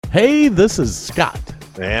Hey, this is Scott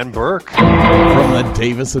and Burke from the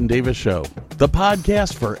Davis and Davis Show, the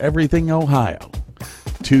podcast for everything Ohio.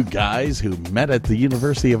 Two guys who met at the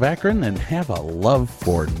University of Akron and have a love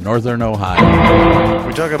for Northern Ohio.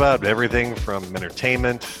 We talk about everything from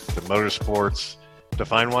entertainment to motorsports to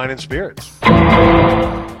fine wine and spirits.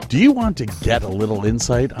 Do you want to get a little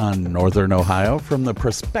insight on Northern Ohio from the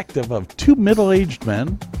perspective of two middle-aged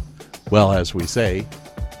men? Well, as we say,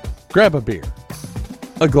 grab a beer,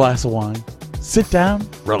 a glass of wine, sit down,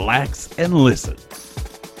 relax, and listen.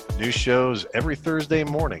 New shows every Thursday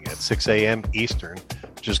morning at 6 a.m. Eastern.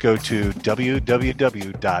 Just go to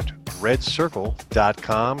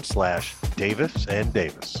www.redcircle.com/Davis and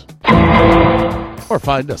Davis. Or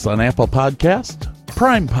find us on Apple Podcast,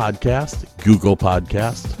 Prime Podcast, Google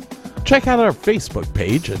Podcast. Check out our Facebook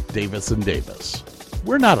page at Davis and Davis.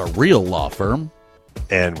 We're not a real law firm.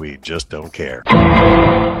 And we just don't care.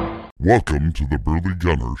 Welcome to the Burley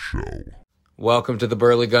Gunner Show. Welcome to the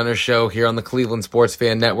Burley Gunner Show here on the Cleveland Sports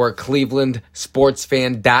Fan Network,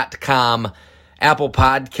 clevelandsportsfan.com, Apple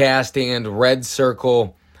Podcast, and Red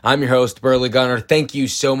Circle. I'm your host, Burley Gunner. Thank you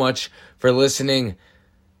so much for listening.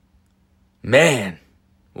 Man,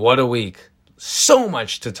 what a week. So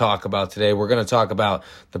much to talk about today. We're going to talk about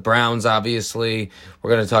the Browns, obviously. We're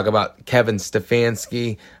going to talk about Kevin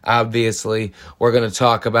Stefanski, obviously. We're going to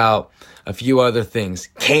talk about a few other things.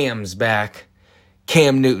 Cam's back.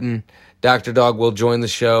 Cam Newton. Dr. Dog will join the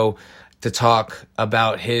show to talk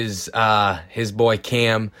about his boy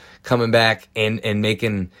Cam coming back and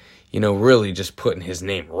making, really just putting his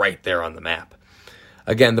name right there on the map.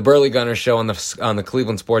 Again, the Burley Gunner Show on the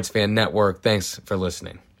Cleveland Sports Fan Network. Thanks for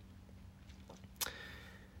listening.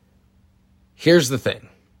 Here's the thing, and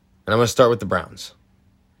I'm going to start with the Browns.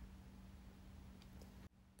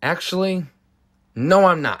 Actually, no,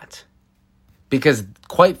 I'm not. Because,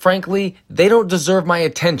 quite frankly, they don't deserve my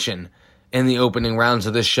attention in the opening rounds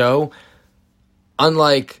of this show,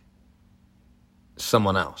 unlike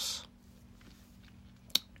someone else.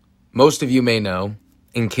 Most of you may know,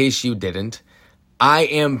 in case you didn't, I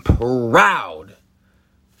am proud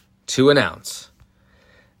to announce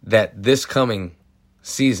that this coming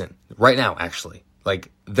season, right now actually,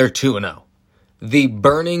 they're 2-0. The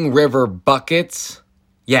Burning River Buckets,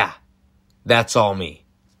 yeah, that's all me.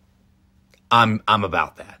 I'm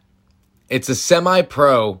about that. It's a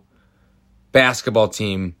semi-pro basketball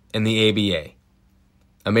team in the ABA,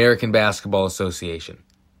 American Basketball Association.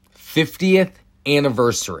 50th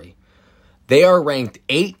anniversary. They are ranked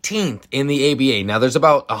 18th in the ABA. Now there's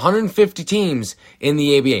about 150 teams in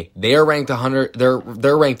the ABA. They are ranked 100.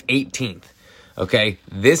 They're ranked 18th. Okay,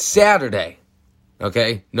 this Saturday,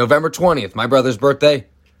 November 20th, my brother's birthday,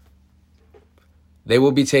 they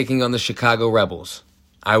will be taking on the Chicago Rebels.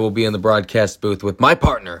 I will be in the broadcast booth with my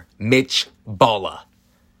partner, Mitch Balla.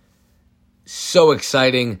 So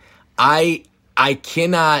exciting. I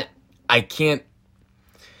can't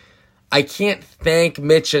thank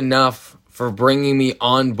Mitch enough for bringing me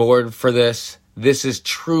on board for this. This is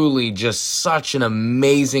truly just such an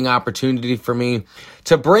amazing opportunity for me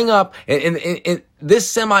to bring up, and this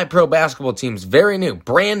semi-pro basketball team's very new,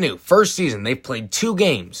 brand new, first season. They've played 2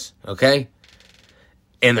 games, okay?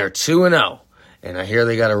 And they're 2-0. And I hear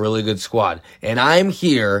they got a really good squad. And I'm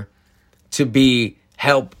here to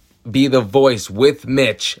help be the voice with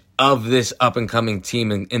Mitch of this up-and-coming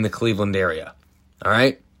team in the Cleveland area, all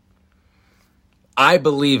right? I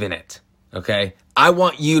believe in it, okay? I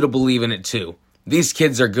want you to believe in it too. These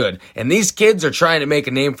kids are good, and these kids are trying to make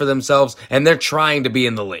a name for themselves, and they're trying to be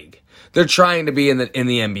in the league. They're trying to be in the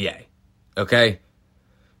NBA, okay?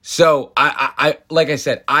 So, I like I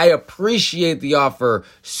said, I appreciate the offer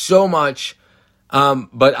so much,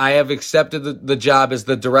 but I have accepted the job as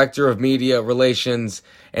the Director of Media Relations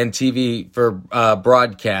and TV for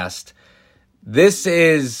broadcast. This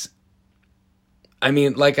is,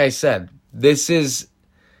 like I said,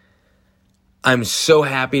 I'm so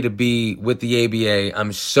happy to be with the ABA.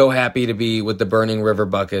 I'm so happy to be with the Burning River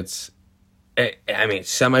Buckets.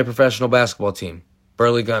 Semi-professional basketball team.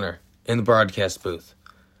 Burley Gunner in the broadcast booth.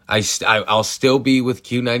 I'll still be with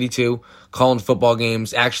Q92 calling football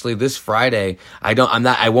games. Actually, this Friday, I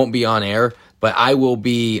won't be on air, but I will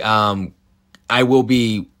be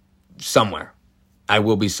somewhere. I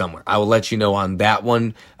will let you know on that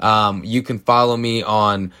one. You can follow me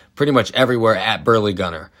on pretty much everywhere at Burley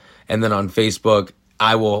Gunner. And then on Facebook,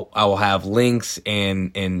 I will have links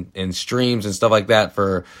and streams and stuff like that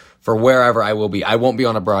for wherever I will be. I won't be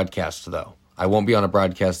on a broadcast though. I won't be on a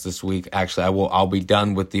broadcast this week. Actually, I'll be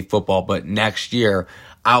done with the football, but next year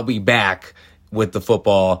I'll be back with the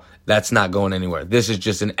football. That's not going anywhere. This is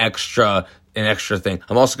just an extra an extra thing.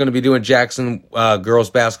 I'm also going to be doing Jackson girls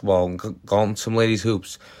basketball and calling some ladies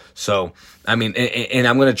hoops. So, I mean, and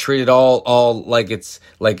I'm going to treat it all like it's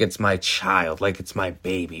my child, like it's my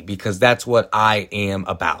baby, because that's what I am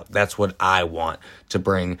about. That's what I want to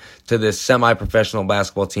bring to this semi-professional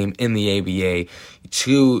basketball team in the ABA,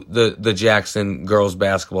 to the Jackson girls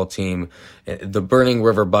basketball team, the Burning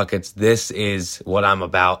River Buckets. This is what I'm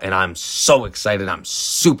about, and I'm so excited. I'm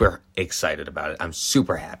super excited about it. I'm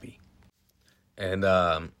super happy. And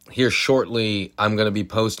here shortly, I'm going to be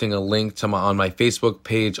posting a link to on my Facebook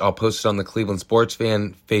page. I'll post it on the Cleveland Sports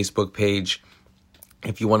Fan Facebook page.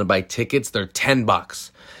 If you want to buy tickets, they're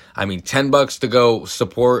 $10. I mean, $10 to go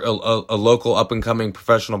support a local up-and-coming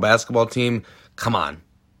professional basketball team. Come on.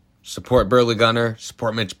 Support Burley Gunner.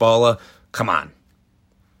 Support Mitch Balla. Come on.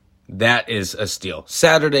 That is a steal.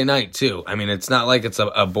 Saturday night, too. I mean, it's not like it's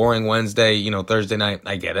a boring Wednesday, Thursday night.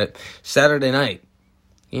 I get it. Saturday night.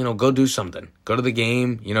 Go do something. Go to the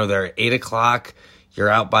game. They're at 8 o'clock. You're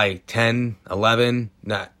out by 10, 11.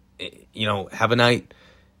 Have a night.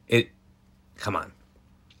 Come on.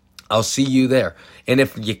 I'll see you there. And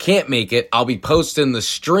if you can't make it, I'll be posting the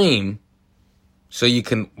stream so you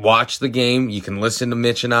can watch the game. You can listen to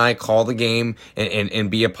Mitch and I call the game and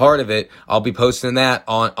be a part of it. I'll be posting that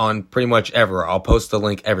on pretty much everywhere. I'll post the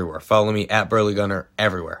link everywhere. Follow me at Burley Gunner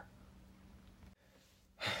everywhere.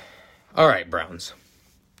 All right, Browns.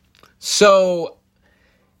 So,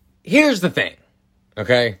 here's the thing,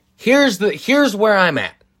 okay? Here's where I'm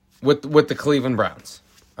at with the Cleveland Browns,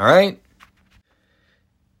 all right?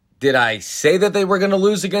 Did I say that they were going to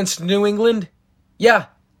lose against New England? Yeah,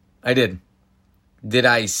 I did. Did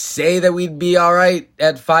I say that we'd be all right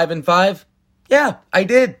at 5-5? Yeah, I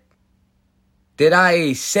did. Did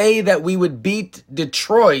I say that we would beat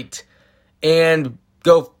Detroit and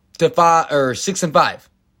go to 6-5?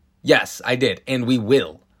 Yes, I did, and we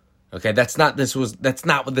will. Okay, that's not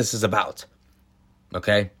what this is about.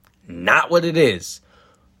 Okay? Not what it is.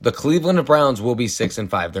 The Cleveland Browns will be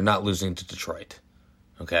 6-5. They're not losing to Detroit.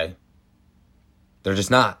 Okay? They're just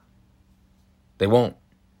not. They won't.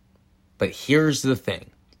 But here's the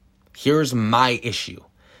thing. Here's my issue.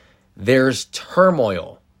 There's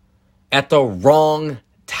turmoil at the wrong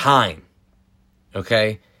time.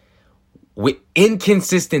 Okay?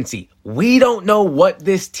 Inconsistency. We don't know what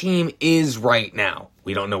this team is right now.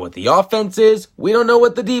 We don't know what the offense is. We don't know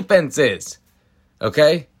what the defense is.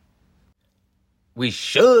 Okay? We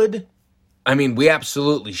should. I mean, we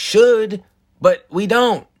absolutely should, but we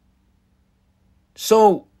don't.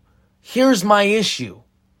 So, here's my issue.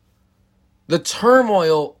 The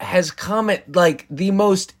turmoil has come at the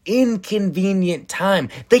most inconvenient time.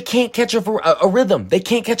 They can't catch a rhythm. They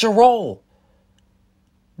can't catch a roll.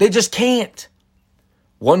 They just can't.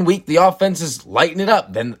 One week the offense is lighting it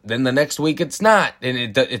up, then the next week it's not,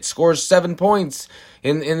 and it scores 7 points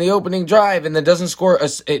in the opening drive, and it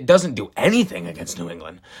doesn't do anything against New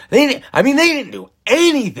England. They didn't do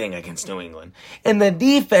anything against New England, and the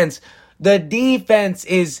defense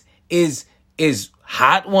is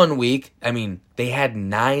hot one week. I mean, they had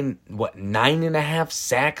 9.5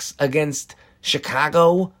 sacks against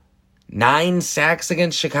Chicago, 9 sacks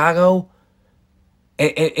against Chicago.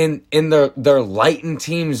 And they're lighting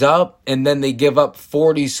teams up, and then they give up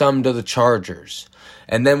 40-some to the Chargers.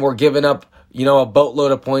 And then we're giving up, a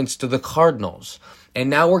boatload of points to the Cardinals. And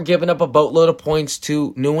now we're giving up a boatload of points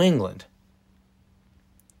to New England.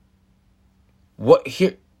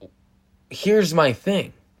 Here's my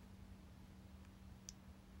thing.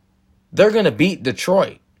 They're going to beat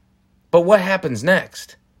Detroit. But what happens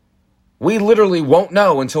next? We literally won't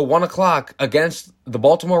know until 1 o'clock against the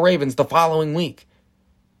Baltimore Ravens the following week.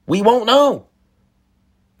 We won't know.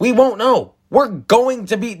 We won't know. We're going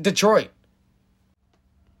to beat Detroit.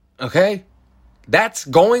 Okay? That's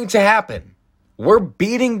going to happen. We're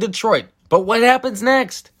beating Detroit. But what happens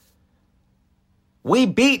next? We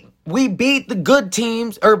beat the good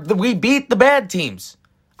teams, we beat the bad teams.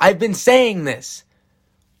 I've been saying this.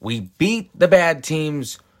 We beat the bad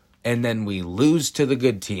teams, and then we lose to the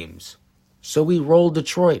good teams. So we roll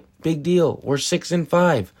Detroit. Big deal. We're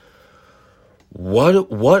 6-5.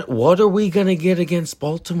 What are we going to get against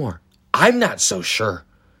Baltimore? I'm not so sure.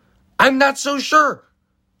 I don't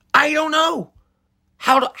know.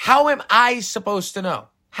 How am I supposed to know?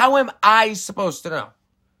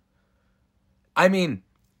 I mean,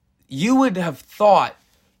 you would have thought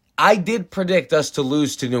I did predict us to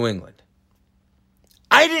lose to New England.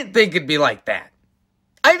 I didn't think it'd be like that.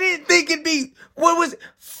 I didn't think it'd be,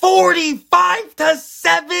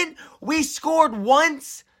 45-7? We scored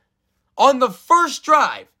once on the first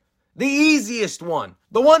drive, the easiest one,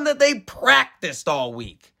 the one that they practiced all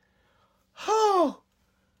week. Oh,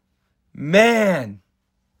 Man.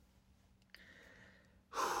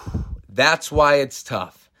 That's why it's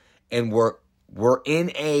tough. And we're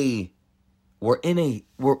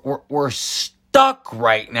stuck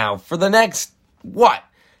right now for the next, what?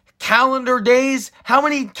 Calendar days? How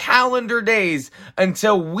many calendar days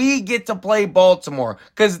until we get to play Baltimore?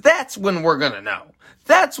 Because that's when we're going to know.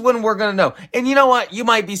 That's when we're going to know. And you know what? You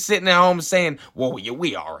might be sitting at home saying, well,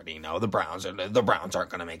 we already know the Browns aren't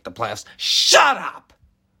going to make the playoffs. Shut up.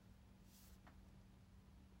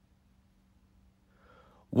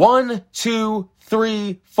 1, 2,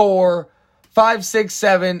 3, 4, 5, 6,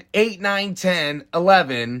 7, 8, 9, 10,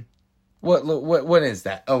 11. What is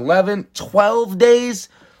that? 11, 12 days?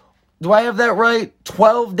 Do I have that right?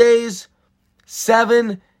 12 days,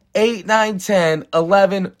 7, 8, 9, 10,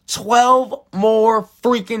 11, 12 more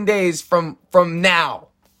freaking days from now.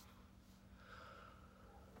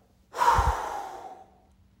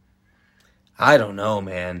 I don't know,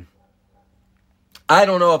 man. I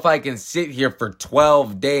don't know if I can sit here for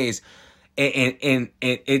 12 days and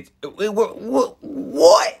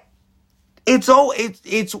what? It's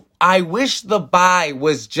I wish the bye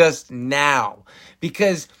was just now,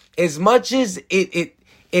 because as much as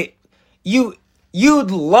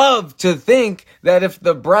you'd love to think that if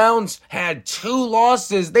the Browns had 2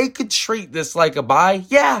 losses, they could treat this like a bye.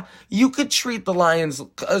 Yeah, you could treat the Lions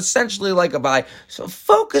essentially like a bye. So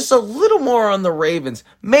focus a little more on the Ravens.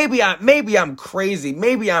 Maybe I'm crazy.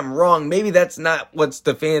 Maybe I'm wrong. Maybe that's not what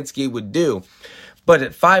Stefanski would do. But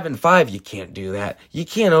at 5-5, you can't do that. You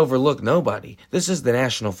can't overlook nobody. This is the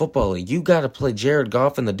National Football League. You got to play Jared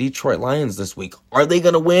Goff and the Detroit Lions this week. Are they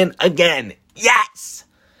going to win again? Yes!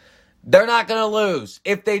 They're not going to lose.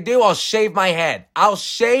 If they do, I'll shave my head. I'll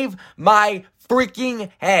shave my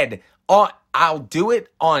freaking head. I'll do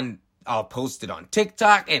it on, I'll post it on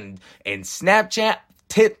TikTok and Snapchat,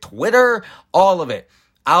 Twitter, all of it.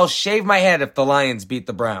 I'll shave my head if the Lions beat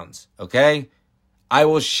the Browns, okay? I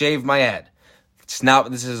will shave my head. It's not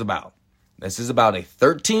what this is about. This is about a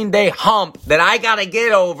 13-day hump that I got to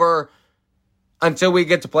get over until we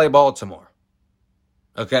get to play Baltimore.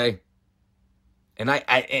 Okay? And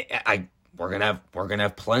we're gonna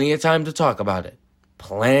have plenty of time to talk about it.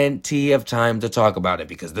 Plenty of time to talk about it,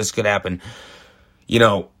 because this could happen. You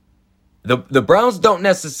know, the Browns don't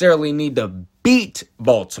necessarily need to beat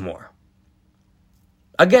Baltimore.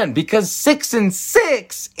 Again, because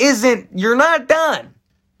 6-6 isn't, you're not done.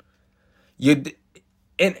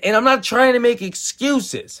 And I'm not trying to make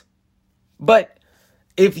excuses, but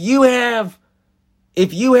if you have a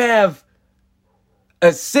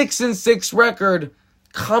 6-6 record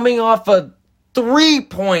coming off a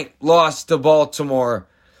 3-point loss to Baltimore,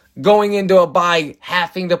 going into a bye,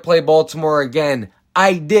 having to play Baltimore again,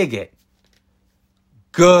 I dig it.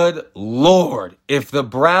 Good Lord, if the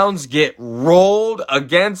Browns get rolled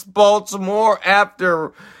against Baltimore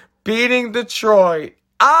after beating Detroit,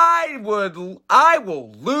 I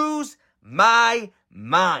will lose my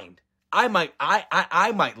mind. I might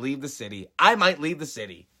leave the city. I might leave the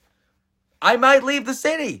city.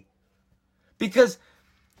 Because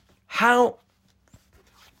how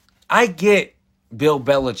I get Bill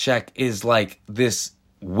Belichick is like this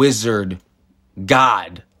wizard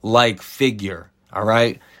god-like figure, all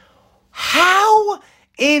right? How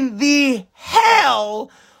in the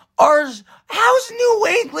hell how's New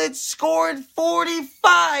England scored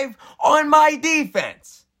 45 on my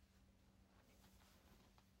defense?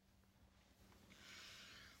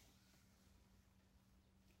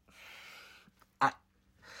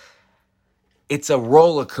 It's a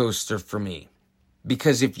roller coaster for me.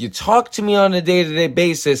 Because if you talk to me on a day-to-day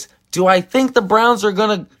basis, do I think the Browns are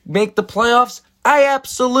going to make the playoffs? I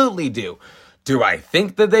absolutely do. Do I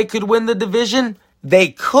think that they could win the division? They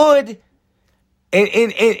could. And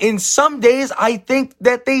in some days, I think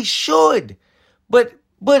that they should. But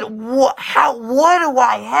what do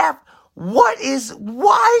I have?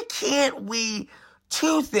 Why can't we?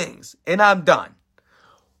 2 things, and I'm done.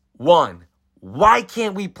 1, why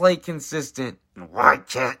can't we play consistent?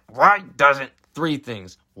 3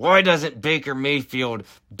 things. Why doesn't Baker Mayfield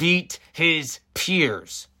beat his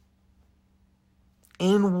peers?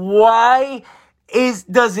 And why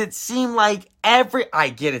does it seem like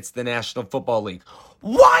I get it's the National Football League.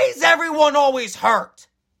 Why is everyone always hurt?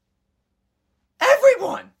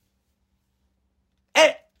 Everyone.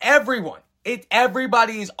 Everyone.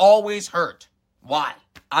 Everybody is always hurt. Why?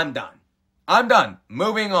 I'm done.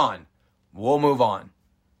 Moving on. We'll move on.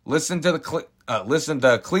 Listen to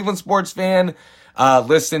Cleveland Sports Fan.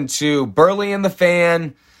 Listen to Burley and the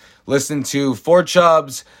Fan. Listen to 4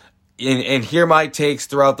 Chubs. And hear my takes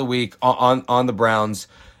throughout the week on the Browns.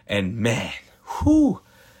 And man,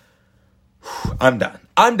 I'm done.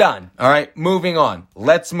 I'm done. All right, moving on.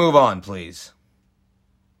 Let's move on, please.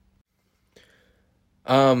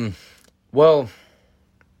 Well,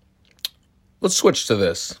 let's switch to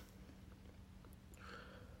this.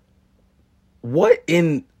 What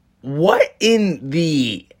in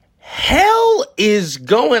the hell is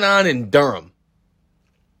going on in Durham?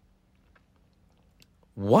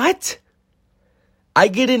 What? I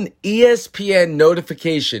get an ESPN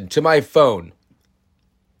notification to my phone.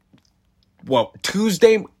 Well,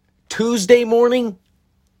 Tuesday morning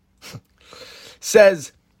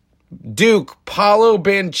says Duke, Paolo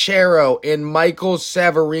Banchero, and Michael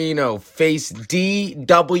Severino face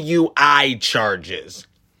DWI charges.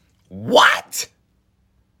 What?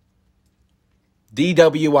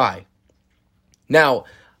 DWI. Now,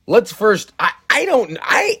 let's first. I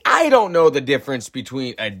don't know the difference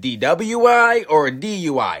between a DWI or a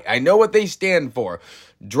DUI. I know what they stand for.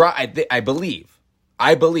 I believe.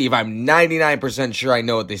 I'm 99% sure I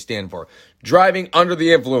know what they stand for. Driving under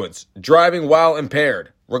the influence. Driving while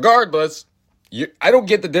impaired. Regardless, I don't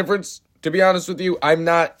get the difference, to be honest with you. I'm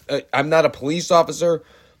not a police officer.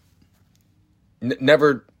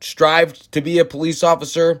 Never strived to be a police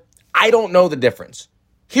officer. I don't know the difference.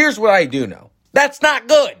 Here's what I do know. That's not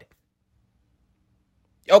good.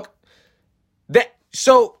 Okay.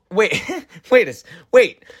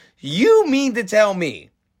 Wait. You mean to tell me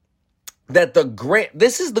that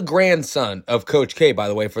this is the grandson of Coach K, by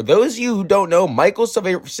the way. For those of you who don't know, Michael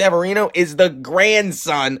Severino is the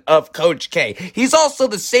grandson of Coach K. He's also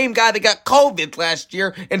the same guy that got COVID last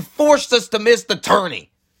year and forced us to miss the tourney.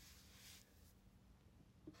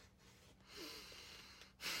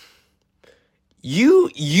 You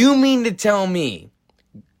mean to tell me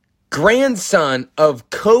grandson of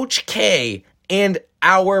Coach K and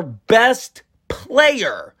our best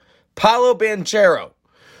player, Paolo Banchero,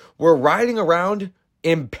 were riding around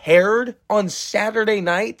impaired on Saturday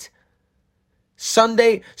night?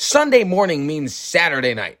 Sunday morning means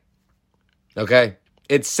Saturday night. Okay?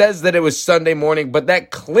 It says that it was Sunday morning, but that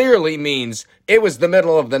clearly means it was the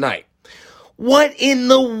middle of the night. What in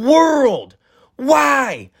the world?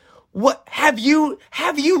 Why? What have you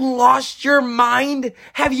lost your mind?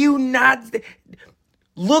 Have you not?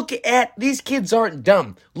 Look at these kids aren't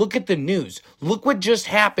dumb. Look at the news. Look what just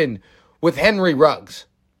happened with Henry Ruggs.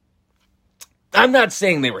 I'm not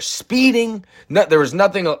saying they were speeding. No, there was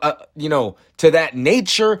nothing, to that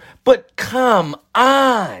nature. But come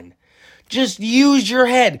on, just use your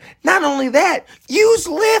head. Not only that, use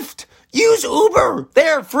Lyft, use Uber.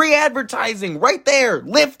 There, free advertising right there.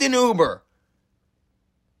 Lyft and Uber.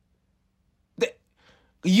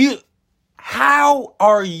 How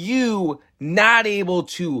are you not able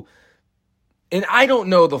to, and I don't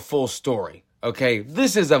know the full story, okay?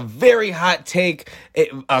 This is a very hot take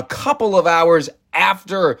a couple of hours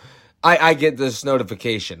after I get this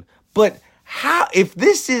notification. But how, if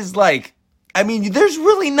this is there's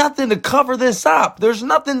really nothing to cover this up. There's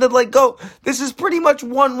nothing to go, this is pretty much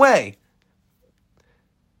one way.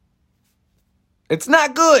 It's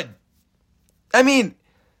not good.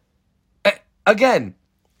 Again,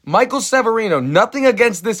 Michael Severino, nothing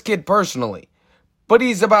against this kid personally, but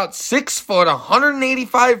he's about 6 foot,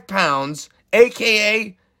 185 pounds,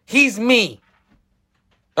 a.k.a. he's me.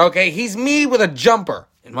 Okay, he's me with a jumper,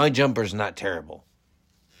 and my jumper's not terrible.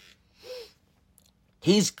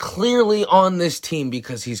 He's clearly on this team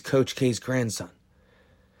because he's Coach K's grandson.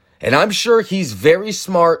 And I'm sure he's very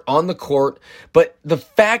smart on the court, but the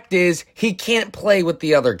fact is he can't play with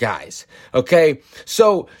the other guys, okay?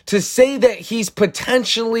 So to say that he's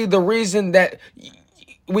potentially the reason that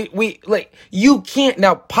you can't.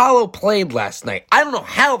 Now, Paolo played last night. I don't know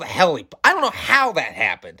how that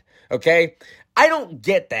happened, okay? I don't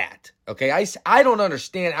get that, okay? I don't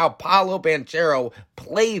understand how Paolo Banchero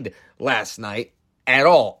played last night at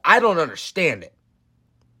all. I don't understand it.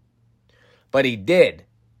 But he did.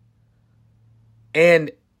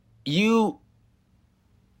 And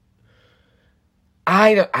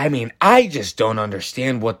I just don't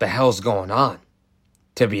understand what the hell's going on,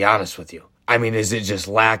 to be honest with you. Is it just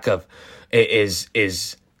lack of, these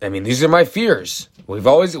are my fears. We've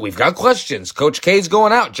got questions. Coach K's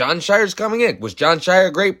going out. Jon Scheyer's coming in. Was Jon Scheyer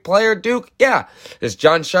a great player at Duke? Yeah. Is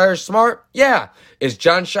Jon Scheyer smart? Yeah. Is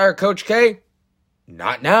Jon Scheyer Coach K?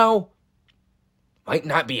 Not now. Might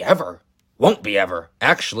not be ever. Won't be ever.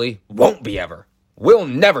 Actually, won't be ever. Will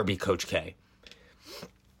never be Coach K.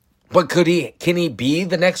 But can he be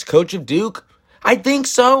the next coach of Duke? I think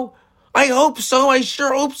so. I hope so. I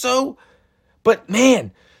sure hope so. But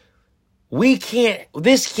man,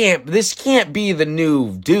 this can't be the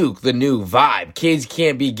new Duke, the new vibe. Kids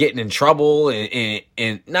can't be getting in trouble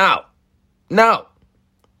and no.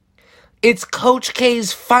 It's Coach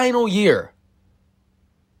K's final year.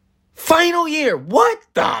 Final year. What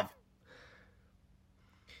the?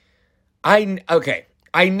 Okay.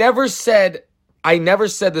 I never said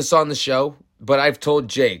this on the show, but I've told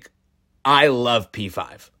Jake, I love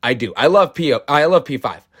P5. I do. I love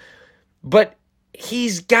P5. But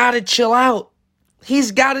he's got to chill out. He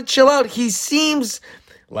seems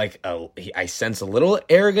like I sense a little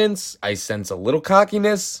arrogance. I sense a little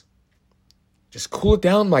cockiness. Just cool it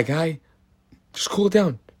down, my guy. Just cool it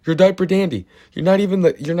down. You're a diaper dandy. You're not even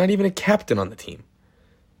a captain on the team.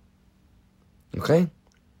 Okay?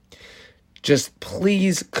 Just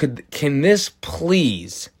please, can this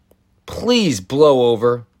please blow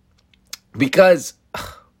over? Because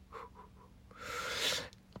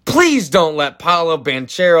please don't let Paolo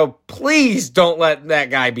Banchero, please don't let that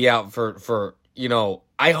guy be out for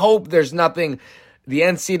I hope there's nothing. The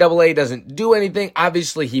NCAA doesn't do anything.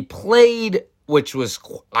 Obviously, he played, which was,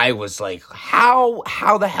 I was like, how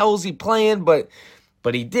the hell is he playing? But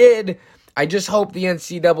he did. I just hope the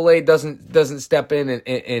NCAA doesn't step in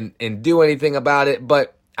and do anything about it.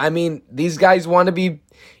 But I mean, these guys want to be,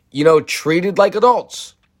 treated like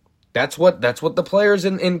adults. That's what the players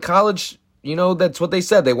in college, that's what they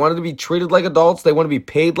said. They wanted to be treated like adults. They want to be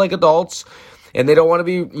paid like adults, and they don't want to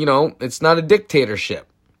be, it's not a dictatorship.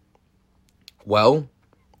 Well,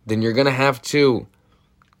 then you're gonna have to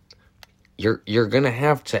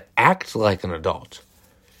act like an adult,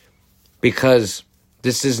 because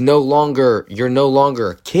this is you're no longer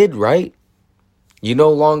a kid, right? You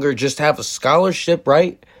no longer just have a scholarship,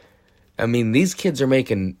 right? I mean, these kids are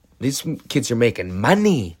making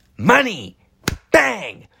money,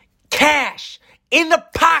 bang, cash in the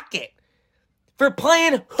pocket for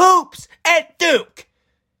playing hoops at Duke.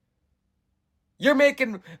 You're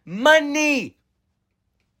making money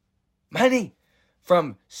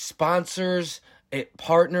from sponsors,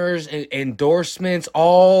 partners, endorsements,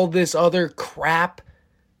 all this other crap.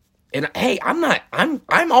 And hey,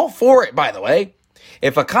 I'm all for it, by the way.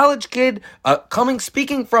 If a college kid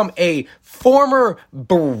speaking from a former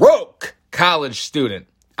broke college student,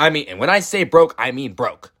 and when I say broke, I mean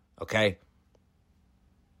broke, okay?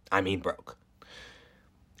 I mean broke.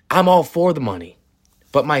 I'm all for the money.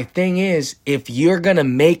 But my thing is, if you're going to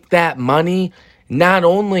make that money, not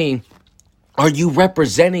only are you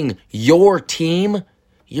representing your team,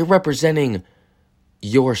 you're representing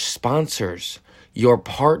your sponsors, your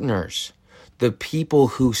partners, the people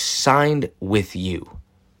who signed with you.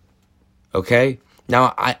 Okay?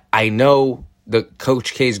 Now, I know that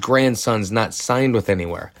Coach K's grandson's not signed with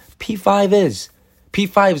anywhere. P5 is.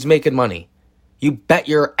 P5's making money. You bet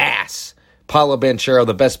your ass. Paolo Banchero,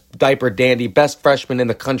 the best diaper dandy, best freshman in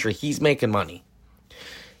the country, he's making money.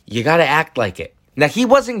 You got to act like it. Now, he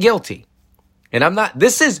wasn't guilty. And I'm not,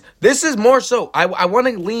 this is more so, I want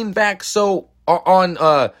to lean back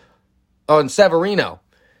on Severino.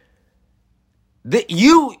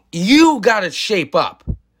 You got to shape up.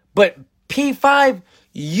 But P5,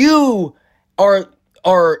 you are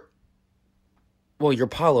well, you're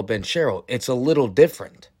Paolo Banchero. It's a little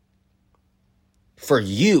different. For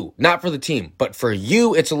you, not for the team, but for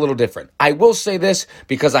you, it's a little different. I will say this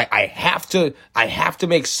because I have to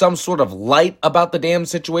make some sort of light about the damn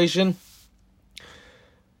situation.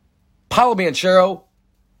 Paolo Banchero,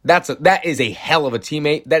 that is a hell of a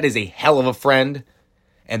teammate. That is a hell of a friend.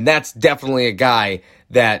 And that's definitely a guy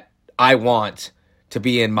that I want to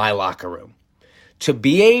be in my locker room. To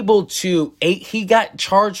be able to, he got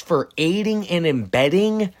charged for aiding and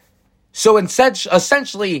abetting. So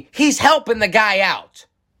essentially, he's helping the guy out.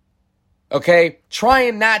 Okay?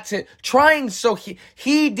 So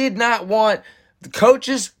he did not want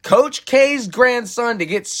Coach K's grandson to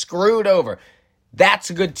get screwed over. That's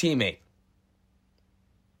a good teammate.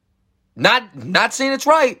 Not saying it's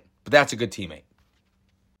right, but that's a good teammate.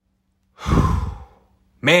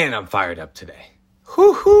 Man, I'm fired up today.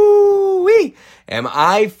 Whoo-hoo-wee. Am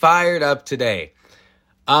I fired up today?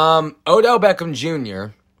 Odell Beckham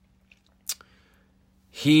Jr.,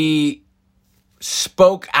 he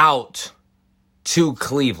spoke out to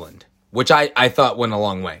Cleveland, which I thought went a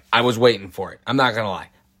long way. I was waiting for it. I'm not going to lie.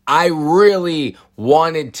 I really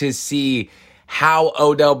wanted to see how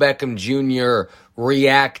Odell Beckham Jr.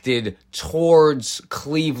 reacted towards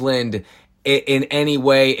Cleveland in any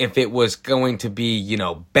way, if it was going to be,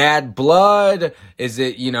 bad blood. Is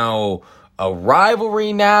it, a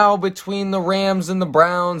rivalry now between the Rams and the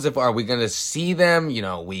Browns? Are we going to see them,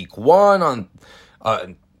 week 1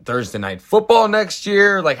 on Thursday Night Football next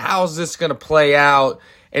year? Like, how's this going to play out?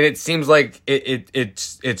 And it seems like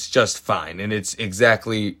it's just fine, and it's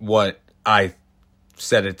exactly what I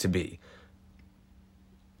said it to be.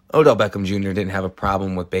 Odell Beckham Jr. didn't have a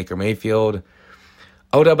problem with Baker Mayfield.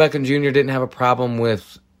 Odell Beckham Jr. didn't have a problem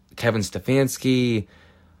with Kevin Stefanski.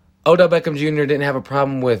 Odell Beckham Jr. didn't have a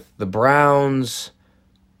problem with the Browns.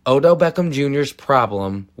 Odell Beckham Jr.'s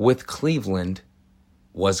problem with Cleveland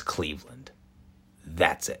was Cleveland.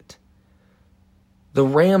 That's it. The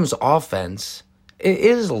Rams offense, it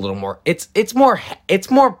is a little more, it's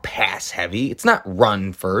more pass heavy. It's not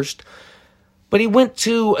run first. But he went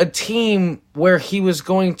to a team where he was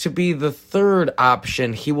going to be the third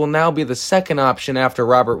option. He will now be the second option after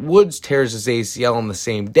Robert Woods tears his ACL on the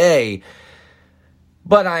same day.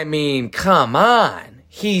 But I mean, come on.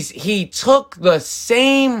 He took the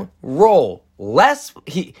same role.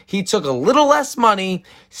 He took a little less money,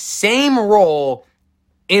 same role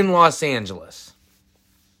in Los Angeles.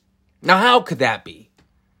 Now, how could that be?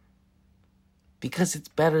 Because it's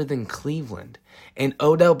better than Cleveland. And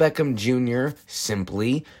Odell Beckham Jr.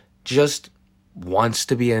 simply just wants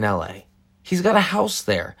to be in LA. He's got a house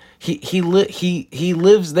there. He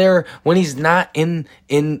lives there when he's not in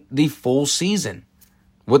the full season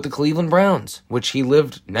with the Cleveland Browns, which he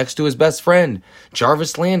lived next to his best friend,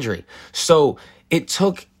 Jarvis Landry. So it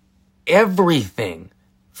took everything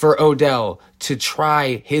for Odell to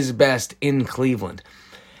try his best in Cleveland.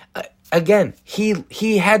 Again,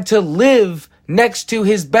 he had to live next to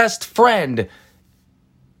his best friend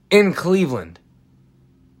in Cleveland.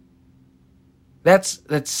 That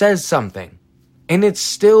says something. And it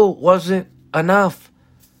still wasn't enough.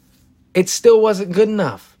 It still wasn't good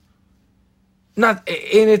enough.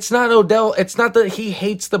 It's not Odell. It's not that he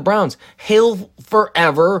hates the Browns. He'll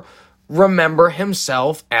forever remember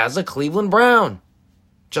himself as a Cleveland Brown.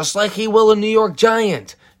 Just like he will a New York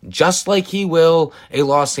Giant. Just like he will a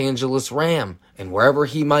Los Angeles Ram. And wherever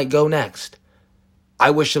he might go next. I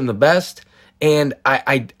wish him the best. And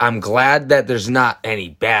I'm glad that there's not any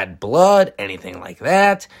bad blood, anything like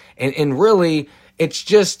that. And really, it's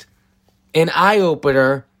just an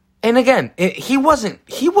eye-opener. And again, he wasn't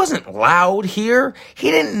loud here.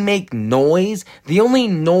 He didn't make noise. The only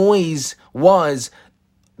noise was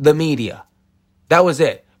the media. That was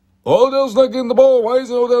it. Odell's not getting the ball. Why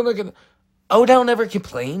isn't Odell not getting... Odell never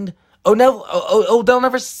complained. Odell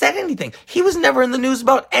never said anything. He was never in the news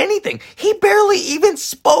about anything. He barely even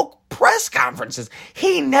spoke press conferences.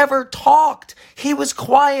 He never talked. He was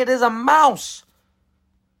quiet as a mouse.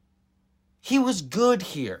 He was good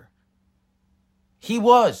here. He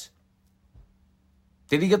was.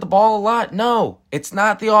 Did he get the ball a lot? No. It's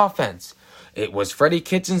not the offense. It was Freddie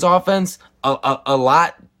Kitchens' offense a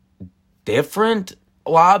lot different?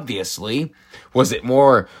 Well, obviously. Was it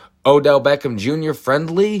more Odell Beckham Jr.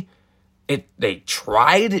 friendly? They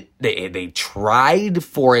tried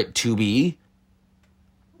for it to be.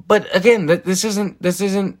 But again, this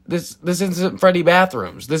isn't Freddie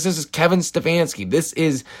Bathrooms. This is Kevin Stefanski. This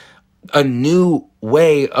is a new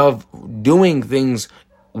way of doing things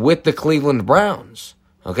with the Cleveland Browns.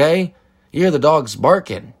 Okay? You hear the dogs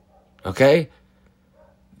barking. Okay?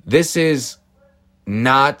 This is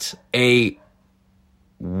not a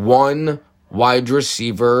one wide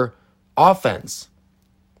receiver offense.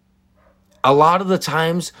 A lot of the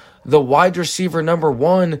times, the wide receiver number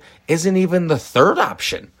one isn't even the third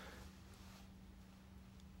option.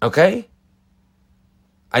 Okay?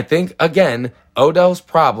 I think, again, Odell's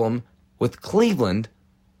problem with Cleveland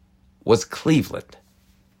was Cleveland.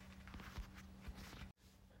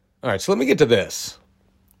 All right, so let me get to this.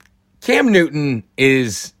 Cam Newton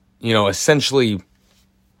is, essentially,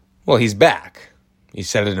 well, he's back. He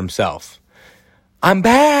said it himself. I'm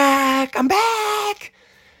back.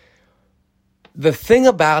 The thing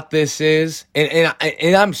about this is,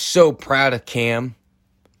 and I'm so proud of Cam,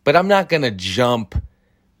 but I'm not going to jump.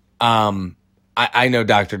 I know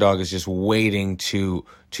Dr. Dog is just waiting to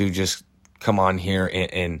just come on here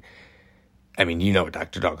and I mean, you know what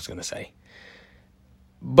Dr. Dog is going to say.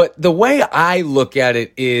 But the way I look at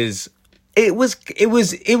it is, it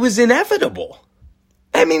was inevitable.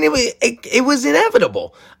 I mean, it was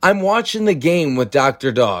inevitable. I'm watching the game with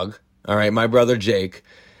Dr. Dog, all right, my brother Jake,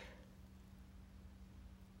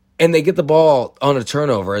 and they get the ball on a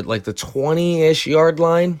turnover at like the 20-ish yard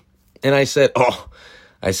line, and I said,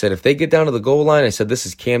 if they get down to the goal line, I said, this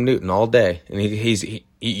is Cam Newton all day. And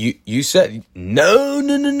you said,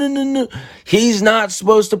 no. He's not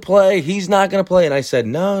supposed to play. He's not going to play. And I said,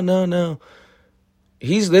 no.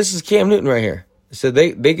 This is Cam Newton right here. I said,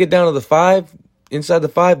 they get down to the 5, inside the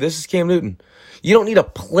 5, this is Cam Newton. You don't need a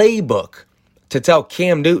playbook to tell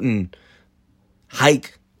Cam Newton,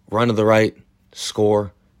 hike, run to the right,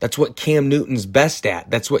 score. That's what Cam Newton's best at.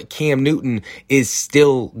 That's what Cam Newton is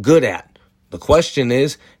still good at. The question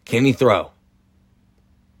is, can he throw?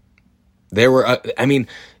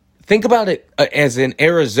 Think about it as an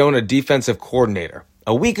Arizona defensive coordinator.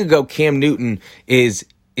 A week ago, Cam Newton is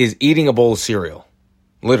eating a bowl of cereal.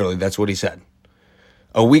 Literally, that's what he said.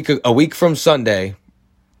 A week from Sunday,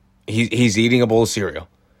 he's eating a bowl of cereal.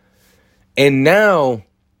 And now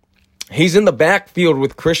he's in the backfield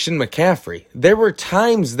with Christian McCaffrey. There were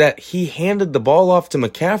times that he handed the ball off to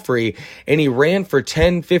McCaffrey and he ran for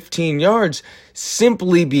 10, 15 yards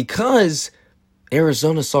simply because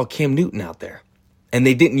Arizona saw Cam Newton out there. And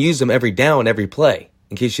they didn't use him every down, every play,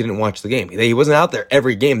 in case you didn't watch the game. He wasn't out there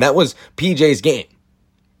every game. That was PJ's game.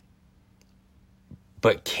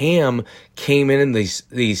 But Cam came in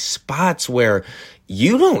these spots where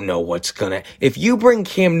you don't know what's going to... If you bring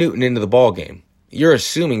Cam Newton into the ball game, you're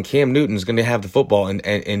assuming Cam Newton's going to have the football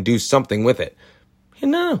and do something with it.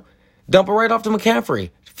 No. Dump it right off to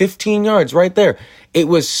McCaffrey. 15 yards right there. It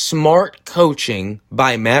was smart coaching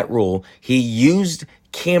by Matt Rule. He used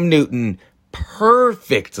Cam Newton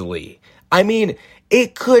perfectly. I mean,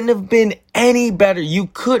 it couldn't have been any better.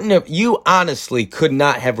 You honestly could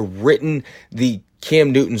not have written the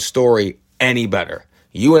Cam Newton story any better.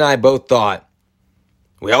 You and I both thought,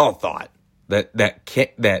 we all thought that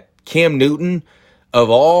Cam Newton, of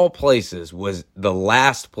all places, was the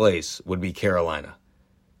last place would be Carolina.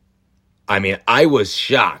 I mean, I was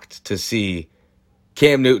shocked to see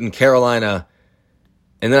Cam Newton, Carolina,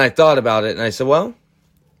 and then I thought about it and I said, well,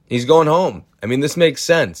 he's going home. I mean, this makes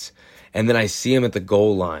sense. And then I see him at the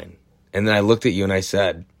goal line. And then I looked at you and I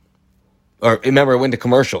said, or remember, it went to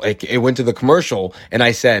commercial. It went to the commercial and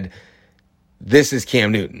I said, this is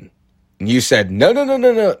Cam Newton. And you said,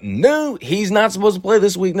 no, he's not supposed to play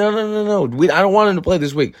this week. No. I don't want him to play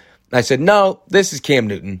this week. I said, no, this is Cam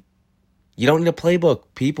Newton. You don't need a playbook,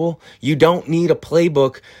 people. You don't need a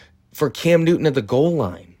playbook for Cam Newton at the goal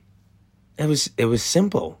line. It was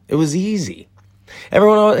simple. It was easy.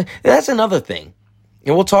 That's another thing.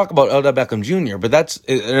 And we'll talk about Odell Beckham Jr., but that's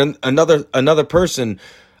another person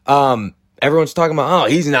everyone's talking about,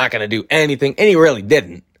 he's not going to do anything, and he really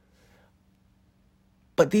didn't.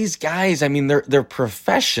 But these guys, I mean, they're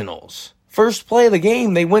professionals. First play of the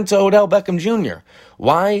game, they went to Odell Beckham Jr.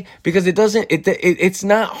 Why? Because it's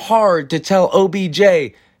not hard to tell OBJ,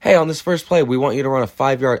 hey, on this first play, we want you to run a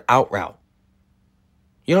 5-yard out route.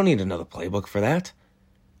 You don't need another playbook for that.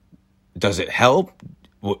 Does it help?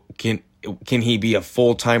 Can he be a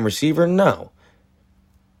full-time receiver? No.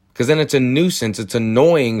 Because then it's a nuisance. It's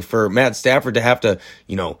annoying for Matt Stafford to have to,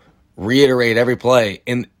 reiterate every play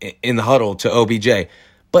in the huddle to OBJ.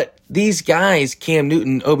 But these guys, Cam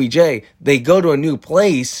Newton, OBJ, they go to a new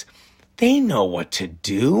place. They know what to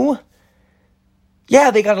do.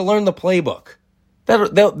 Yeah, they got to learn the playbook.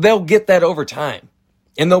 They'll get that over time.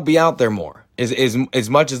 And they'll be out there more as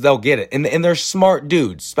much as they'll get it. And they're smart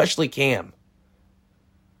dudes, especially Cam.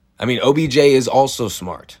 I mean, OBJ is also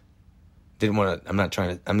smart. I'm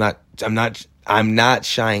not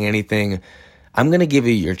shying anything. I'm going to give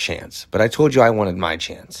you your chance, but I told you I wanted my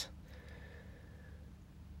chance.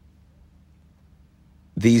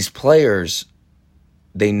 These players,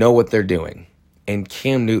 they know what they're doing, and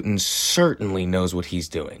Cam Newton certainly knows what he's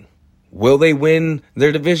doing. Will they win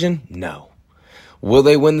their division? No. Will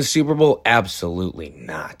they win the Super Bowl? Absolutely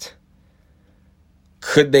not.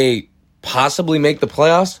 Could they possibly make the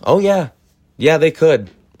playoffs? Oh, yeah. Yeah, they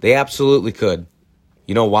could. They absolutely could.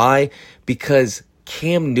 You know why? Because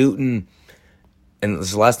Cam Newton, and this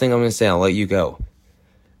is the last thing I'm going to say, I'll let you go.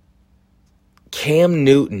 Cam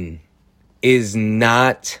Newton is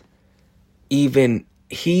not even,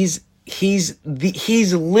 he's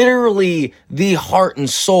literally the heart and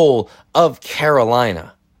soul of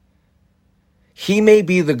Carolina. He may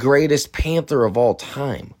be the greatest Panther of all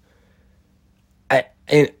time.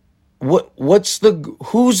 Who's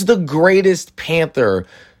the greatest Panther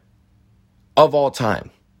of all time?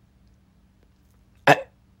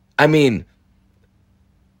 I mean,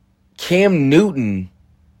 Cam Newton,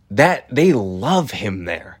 that they love him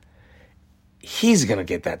there. He's going to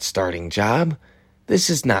get that starting job. This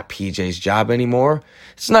is not PJ's job anymore.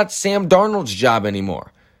 It's not Sam Darnold's job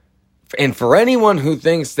anymore. And for anyone who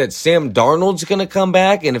thinks that Sam Darnold's going to come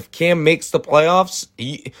back, and if Cam makes the playoffs,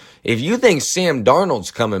 if you think Sam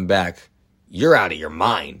Darnold's coming back, you're out of your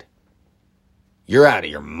mind. You're out of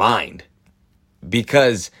your mind.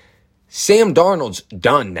 Because Sam Darnold's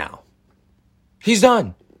done now. He's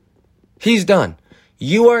done. He's done.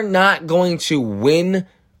 You are not going to win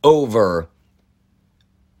over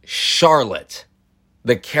Charlotte,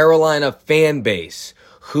 the Carolina fan base,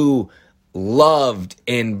 who loved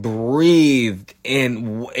and breathed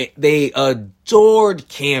and they adored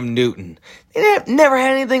Cam Newton. They never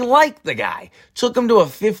had anything like the guy. Took him to a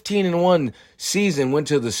 15-1 season, went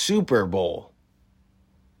to the Super Bowl.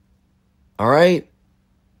 All right?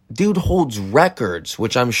 Dude holds records,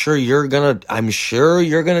 which I'm sure you're gonna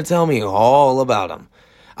tell me all about them.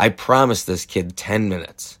 I promised this kid 10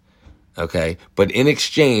 minutes. Okay? But in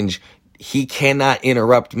exchange, he cannot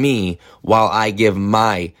interrupt me while I give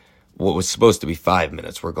my what was supposed to be 5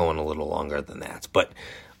 minutes. We're going a little longer than that. But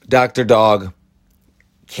Dr. Dog,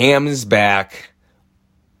 Cam is back.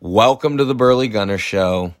 Welcome to the Burley Gunner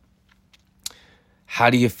Show. How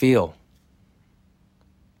do you feel?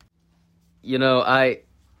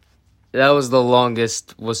 That was the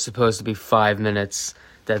longest, was supposed to be 5 minutes.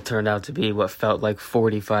 That turned out to be what felt like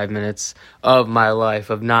 45 minutes of my life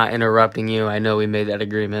of not interrupting you. I know we made that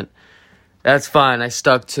agreement. That's fine. I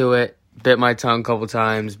stuck to it, bit my tongue a couple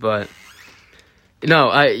times, but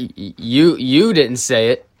no, you didn't say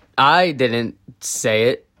it. I didn't say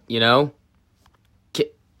it,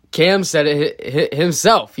 Cam said it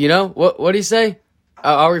himself, What did he say?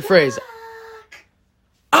 I'll rephrase.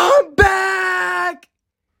 I'm back!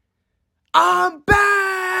 I'm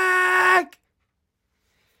back!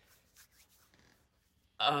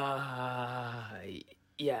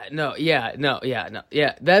 Yeah.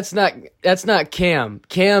 That's not Cam.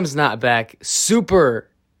 Cam's not back. Super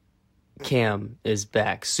Cam is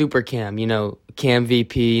back. Super Cam, Cam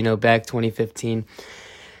VP, back 2015.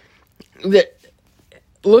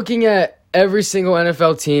 Looking at every single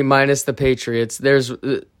NFL team minus the Patriots, there's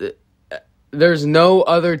no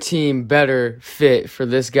other team better fit for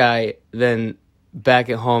this guy than back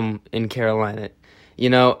at home in Carolina.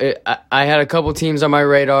 I had a couple teams on my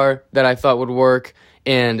radar that I thought would work,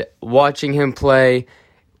 and watching him play,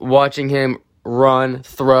 watching him run,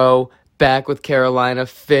 throw, back with Carolina,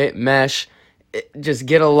 fit, mesh, just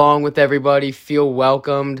get along with everybody, feel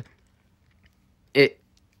welcomed.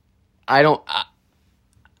 I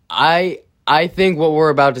think what we're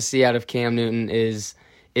about to see out of Cam Newton is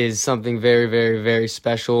something very, very, very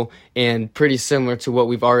special and pretty similar to what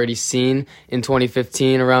we've already seen in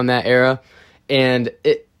 2015 around that era. And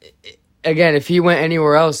again, if he went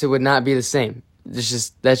anywhere else, it would not be the same.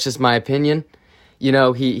 That's just my opinion.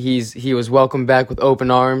 He was welcomed back with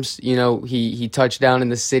open arms. He touched down in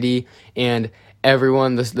the city, and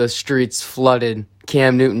everyone, the streets flooded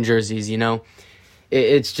Cam Newton jerseys.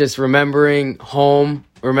 It's just remembering home,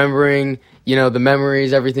 remembering the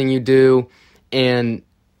memories, everything you do, and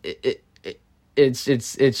it's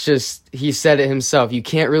just, he said it himself. You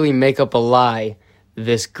can't really make up a lie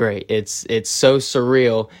this great. It's so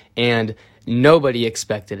surreal, and nobody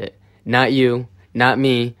expected it. Not you, not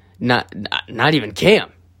me, not even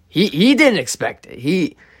Cam. He didn't expect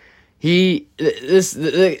it.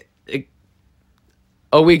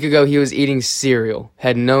 A week ago, he was eating cereal,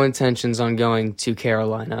 had no intentions on going to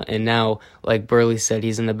Carolina, and now, like Burley said,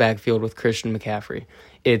 he's in the backfield with Christian McCaffrey.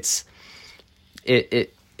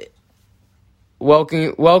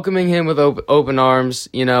 Welcoming him with open arms,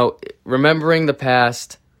 remembering the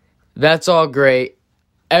past, that's all great.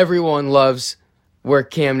 Everyone loves where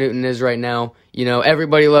Cam Newton is right now.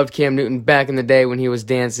 Everybody loved Cam Newton back in the day when he was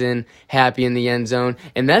dancing, happy in the end zone,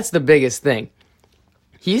 and that's the biggest thing.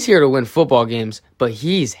 He's here to win football games, but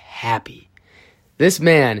he's happy. This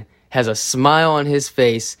man has a smile on his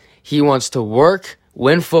face. He wants to work,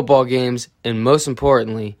 win football games, and most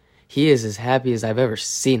importantly, he is as happy as I've ever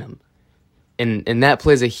seen him. And that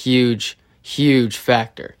plays a huge, huge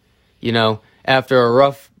factor. After a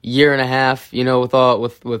rough year and a half,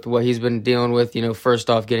 with what he's been dealing with,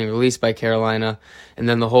 first off getting released by Carolina, and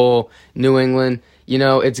then the whole New England,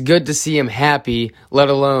 it's good to see him happy, let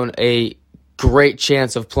alone a great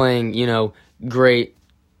chance of playing, great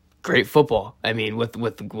football. I mean,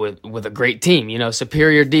 with a great team,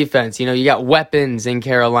 superior defense. You got weapons in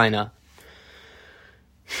Carolina.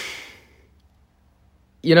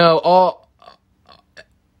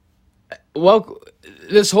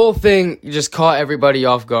 This whole thing just caught everybody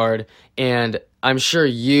off guard, and I'm sure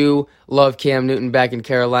you love Cam Newton back in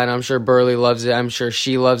Carolina. I'm sure Burley loves it. I'm sure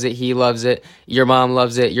she loves it. He loves it. Your mom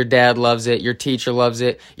loves it. Your dad loves it. Your teacher loves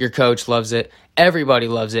it. Your coach loves it. Everybody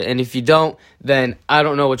loves it. And if you don't, then I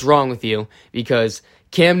don't know what's wrong with you, because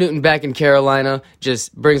Cam Newton back in Carolina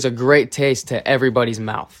just brings a great taste to everybody's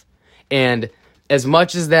mouth. And as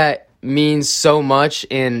much as that means so much,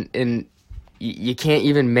 and you can't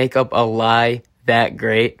even make up a lie that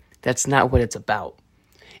great, that's not what it's about.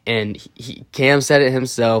 And Cam said it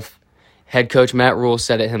himself. Head coach Matt Rule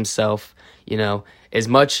said it himself. As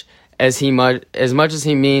much as he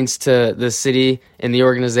means to the city and the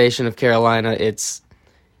organization of Carolina, it's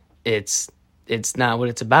not what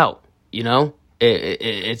it's about.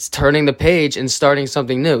 It's turning the page and starting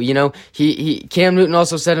something new. Cam Newton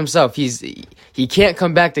also said himself, he can't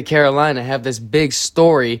come back to Carolina, have this big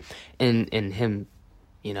story, and him,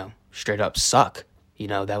 straight up suck.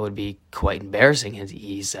 That would be quite embarrassing,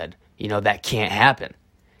 he said. That can't happen.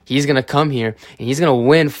 He's going to come here and he's going to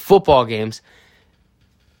win football games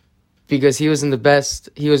because he was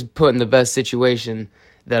put in the best situation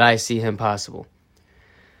that I see him possible.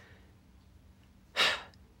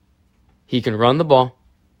 He can run the ball.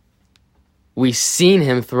 We seen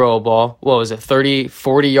him throw a ball, 30,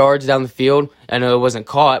 40 yards down the field? I know it wasn't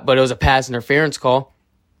caught, but it was a pass interference call.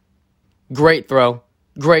 Great throw.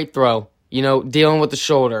 Dealing with the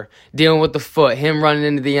shoulder, dealing with the foot, him running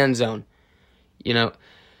into the end zone.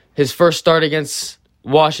 His first start against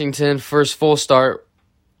Washington, first full start.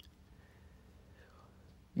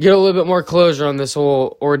 Get a little bit more closure on this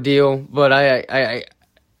whole ordeal, but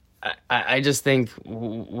I just think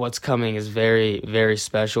what's coming is very, very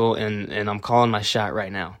special, and I'm calling my shot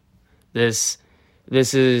right now. This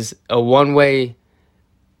is a one-way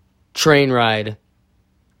train ride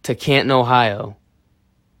to Canton, Ohio,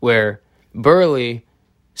 where Burley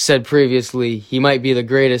said previously he might be the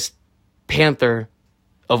greatest Panther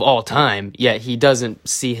of all time, yet he doesn't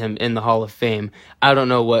see him in the Hall of Fame. I don't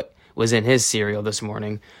know what was in his cereal this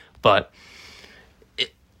morning, but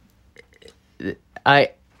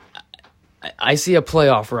I see a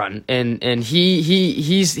playoff run, and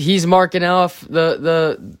he's marking off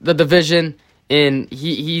the division, and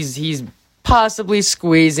he's possibly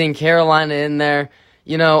squeezing Carolina in there.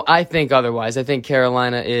 I think otherwise. I think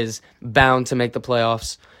Carolina is bound to make the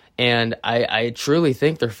playoffs, and I truly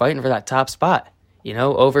think they're fighting for that top spot,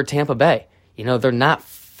 over Tampa Bay. They're not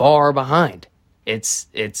far behind. It's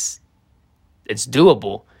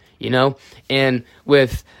doable, and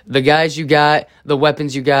with the guys you got, the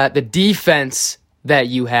weapons you got, the defense that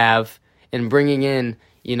you have, and bringing in,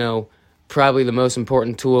 probably the most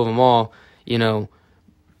important tool of them all,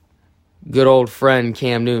 good old friend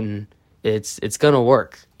Cam Newton. It's going to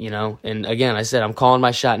work, And again, I said I'm calling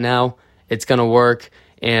my shot now. It's going to work,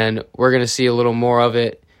 and we're going to see a little more of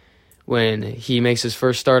it when he makes his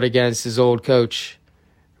first start against his old coach,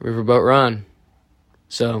 Riverboat Ron.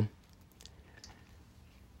 So,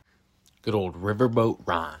 good old Riverboat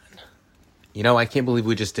Ron. I can't believe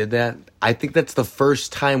we just did that. I think that's the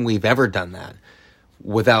first time we've ever done that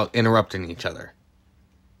without interrupting each other.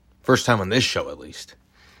 First time on this show, at least.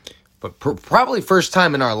 But probably first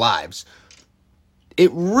time in our lives. It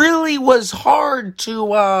really was hard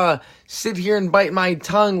to sit here and bite my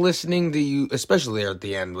tongue listening to you, especially there at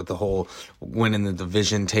the end with the whole winning the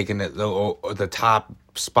division, taking the top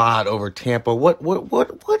spot over Tampa. What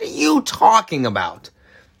are you talking about?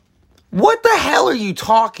 What the hell are you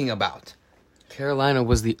talking about? Carolina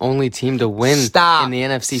was the only team to win in the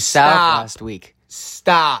NFC South last week.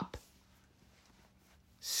 Stop.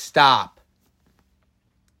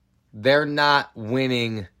 They're not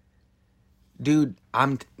winning. Dude,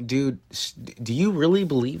 do you really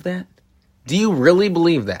believe that? Do you really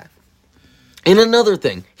believe that? And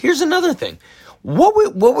here's another thing. What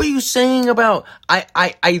were you saying about I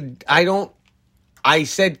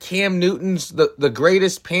said Cam Newton's the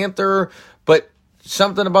greatest Panther, but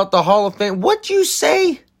something about the Hall of Fame. What'd you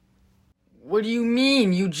say? What do you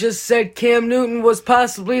mean? You just said Cam Newton was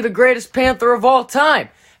possibly the greatest Panther of all time.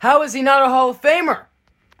 How is he not a Hall of Famer?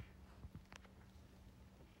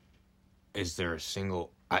 Is there a single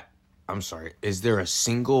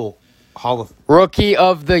Hall of Rookie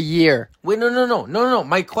of the Year? Wait, no.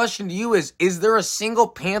 My question to you is there a single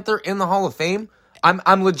Panther in the Hall of Fame?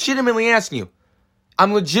 I'm legitimately asking you. I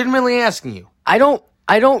don't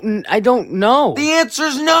know. The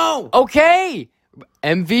answer's no. Okay.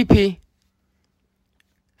 MVP.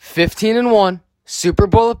 15-1. Super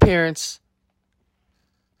Bowl appearance.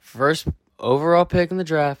 First overall pick in the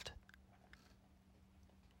draft.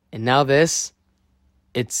 And now this,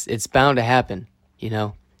 it's bound to happen,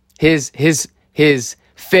 His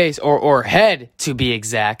face or head, to be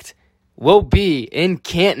exact, will be in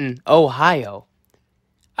Canton, Ohio.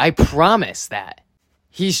 I promise that.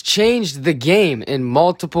 He's changed the game in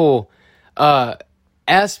multiple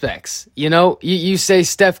aspects. You say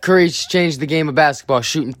Steph Curry's changed the game of basketball,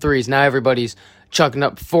 shooting threes. Now everybody's chucking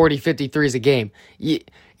up 40, 50 threes a game.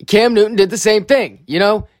 Cam Newton did the same thing,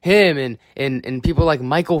 him and people like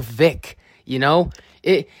Michael Vick,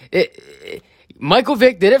 Michael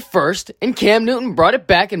Vick did it first, and Cam Newton brought it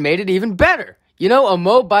back and made it even better. A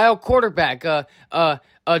mobile quarterback,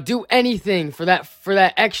 do anything for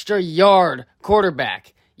that extra yard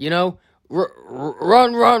quarterback, run.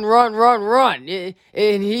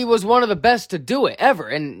 And he was one of the best to do it ever.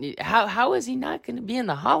 And how is he not going to be in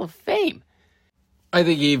the Hall of Fame? I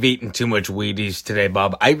think you've eaten too much Wheaties today,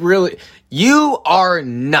 Bob. You are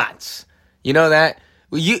nuts. You know that?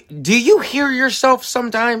 Do you hear yourself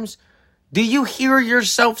sometimes? Do you hear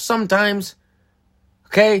yourself sometimes?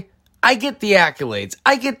 Okay? I get the accolades.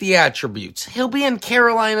 I get the attributes. He'll be in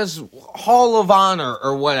Carolina's Hall of Honor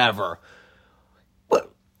or whatever.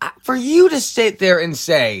 But for you to sit there and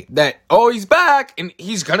say that, oh, he's back and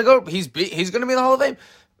he's gonna go, he's gonna be in the Hall of Fame,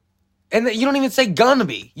 and that you don't even say gonna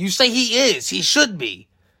be. You say he is. He should be.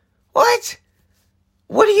 What?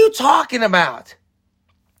 What are you talking about?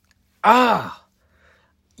 Every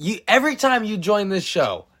time you join this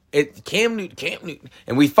show, Cam Newton,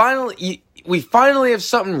 and we finally have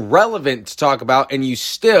something relevant to talk about, and you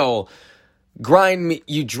still grind me.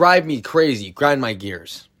 You drive me crazy. You grind my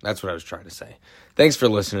gears. That's what I was trying to say. Thanks for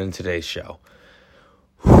listening to today's show.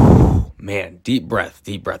 Whew, man, deep breath.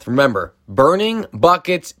 Remember, Burning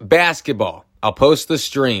Buckets Basketball. I'll post the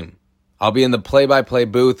stream. I'll be in the play-by-play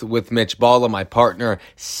booth with Mitch Balla, my partner,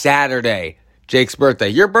 Saturday. Jake's birthday.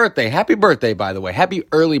 Your birthday. Happy birthday, by the way. Happy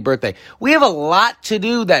early birthday. We have a lot to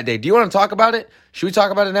do that day. Do you want to talk about it? Should we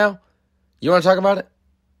talk about it now? You want to talk about it?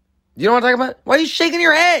 You don't want to talk about it? Why are you shaking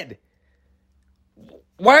your head?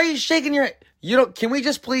 Why are you shaking your head? Can we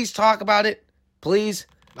just please talk about it? Please?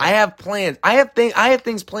 I have plans. I have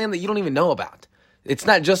things planned that you don't even know about. It's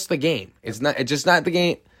not just the game. It's just not the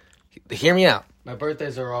game. Hear me out. My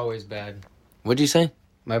birthdays are always bad. What'd you say?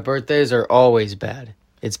 My birthdays are always bad.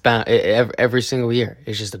 It's bound every single year.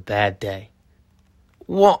 It's just a bad day.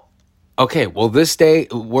 Well, okay. Well, this day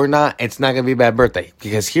it's not going to be a bad birthday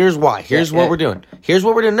because here's why. Here's what we're doing. No. Here's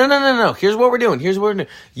what we're doing. Like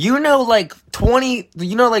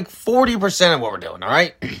 40% of what we're doing. All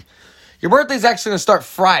right. Your birthday's actually going to start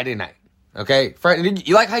Friday night. Okay. Friday.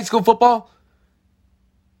 You like high school football?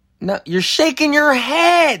 No, you're shaking your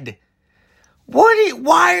head.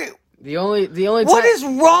 Why? The only what is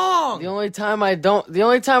wrong? The only time I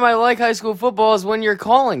like high school football is when you're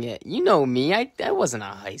calling it. You know me. I wasn't a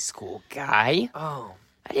high school guy. Oh,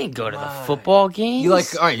 I didn't go to the football games. You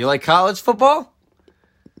like college football?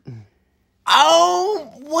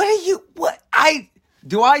 Oh,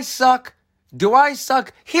 do I suck?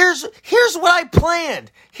 Here's what I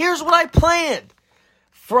planned.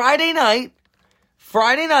 Friday night,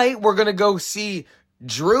 we're going to go see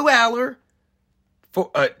Drew Aller, for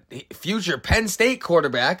future Penn State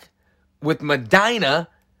quarterback, with Medina,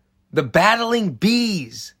 the Battling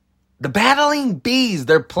Bees.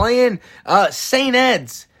 They're playing St.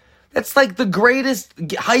 Ed's. That's like the greatest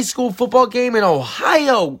high school football game in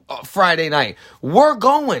Ohio Friday night. We're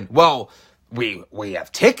going. Well, we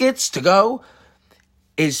have tickets to go.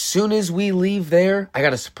 As soon as we leave there, I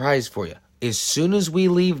got a surprise for you. As soon as we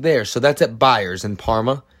leave there, so that's at Byers in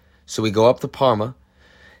Parma. So we go up to Parma.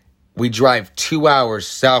 We drive 2 hours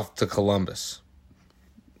south to Columbus.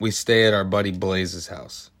 We stay at our buddy Blaze's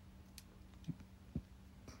house.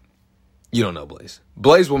 You don't know Blaze.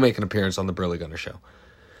 Blaze will make an appearance on the Burley Gunner Show.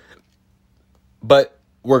 But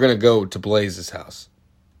we're going to go to Blaze's house.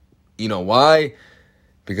 You know why?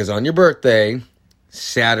 Because on your birthday,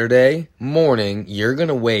 Saturday morning, you're going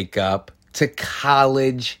to wake up to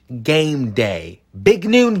college game day. Big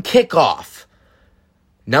noon kickoff.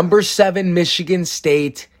 Number 7, Michigan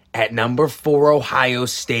State at number 4, Ohio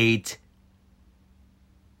State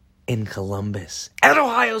in Columbus. At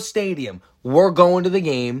Ohio Stadium. We're going to the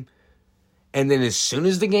game. And then as soon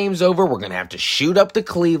as the game's over, we're going to have to shoot up to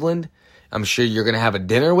Cleveland. I'm sure you're going to have a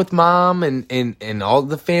dinner with mom and all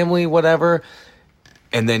the family, whatever.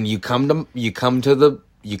 And then you come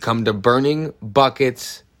to Burning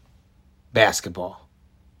Buckets basketball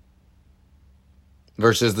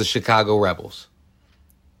versus the Chicago Rebels.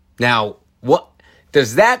 Now, what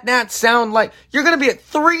does that not sound like? You're going to be at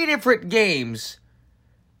 3 different games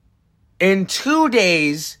in 2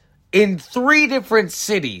 days in 3 different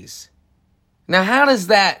cities. Now, how does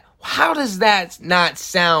that not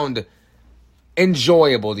sound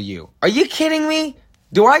enjoyable to you? Are you kidding me?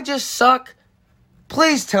 Do I just suck?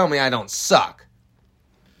 Please tell me I don't suck.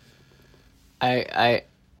 I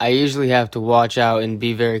usually have to watch out and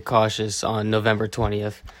be very cautious on November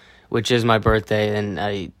 20th, which is my birthday,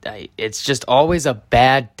 and it's just always a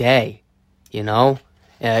bad day, you know?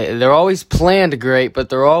 They're always planned great, but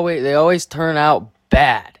they always turn out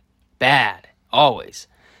bad, always.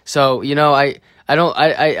 So, you know, I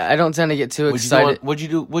don't tend to get too excited. What'd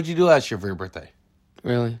you do last year for your birthday?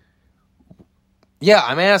 Really? Yeah,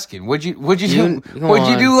 I'm asking. What'd you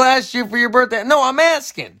do last year for your birthday? No, I'm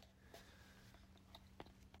asking.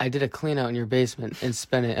 I did a clean out in your basement and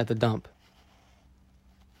spent it at the dump.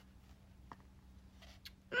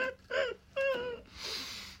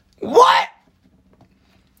 What?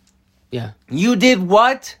 Yeah. You did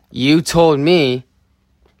what? You told me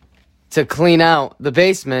to clean out the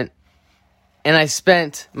basement, and I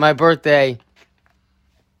spent my birthday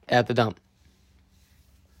at the dump.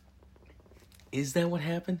 Is that what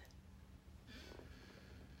happened?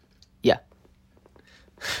 Yeah.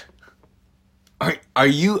 Are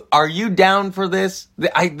you down for this?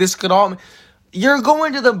 This could all. You're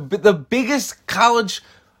going to the biggest college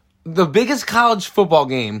football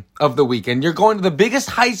game of the weekend. You're going to the biggest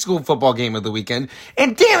high school football game of the weekend.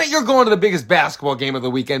 And damn it, you're going to the biggest basketball game of the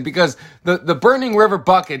weekend because the Burning River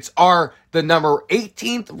Buckets are the number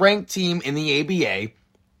 18th ranked team in the ABA.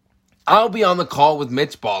 I'll be on the call with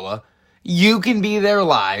Mitch Balla. You can be there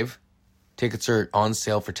live. Tickets are on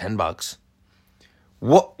sale for $10.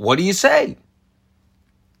 What do you say?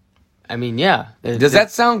 I mean, yeah. Does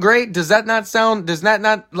that sound great? Does that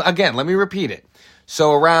not, again, let me repeat it.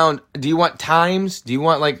 So do you want times? Do you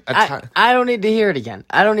want like a time? I don't need to hear it again.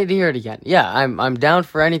 Yeah, I'm down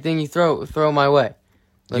for anything you throw my way.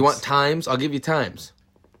 You want times? I'll give you times.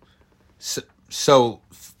 So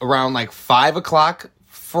around like 5 o'clock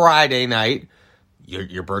Friday night,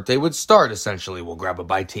 your birthday would start essentially. We'll grab a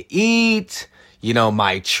bite to eat,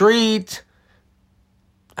 my treat.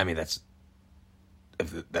 I mean, if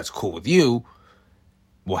that's cool with you.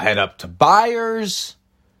 We'll head up to Byers.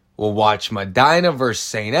 We'll watch Medina versus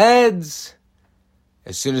St. Ed's.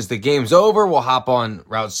 As soon as the game's over, we'll hop on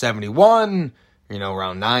Route 71,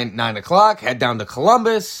 around 9 o'clock, head down to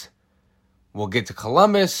Columbus. We'll get to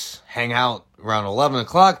Columbus, hang out around 11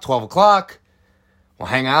 o'clock, 12 o'clock. We'll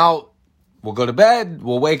hang out. We'll go to bed.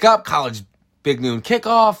 We'll wake up, college big noon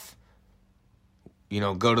kickoff.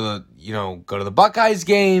 Go to the Buckeyes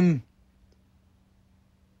game.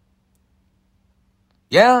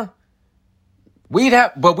 Yeah.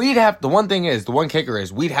 the one kicker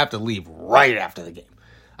is we'd have to leave right after the game.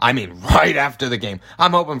 I mean, right after the game.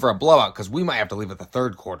 I'm hoping for a blowout because we might have to leave at the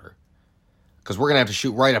third quarter because we're going to have to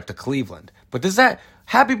shoot right up to Cleveland. But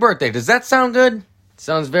happy birthday. Does that sound good?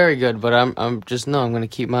 Sounds very good, but I'm going to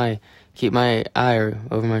keep my eye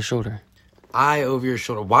over my shoulder. Eye over your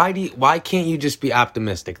shoulder. Why can't you just be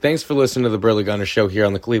optimistic? Thanks for listening to the Burley Gunner Show here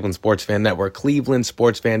on the Cleveland Sports Fan Network,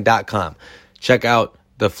 clevelandsportsfan.com. Check out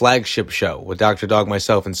the flagship show with Dr. Dog,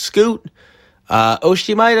 myself, and Scoot.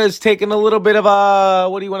 Oshimida is taking a little bit of a,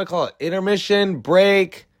 what do you want to call it? Intermission,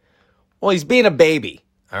 break. Well, he's being a baby.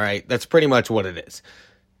 All right, that's pretty much what it is.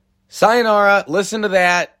 Sayonara, listen to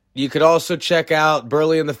that. You could also check out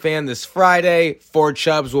Burley and the Fan this Friday. Four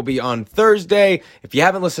Chubbs will be on Thursday. If you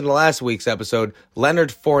haven't listened to last week's episode, Leonard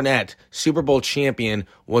Fournette, Super Bowl champion,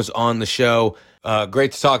 was on the show.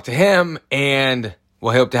 Great to talk to him, and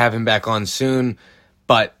we'll hope to have him back on soon.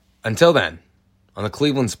 But until then, on the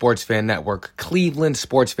Cleveland Sports Fan Network,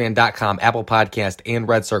 clevelandsportsfan.com, Apple Podcast, and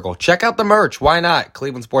Red Circle. Check out the merch. Why not?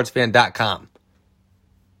 clevelandsportsfan.com.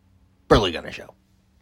 Burley Gunner Show.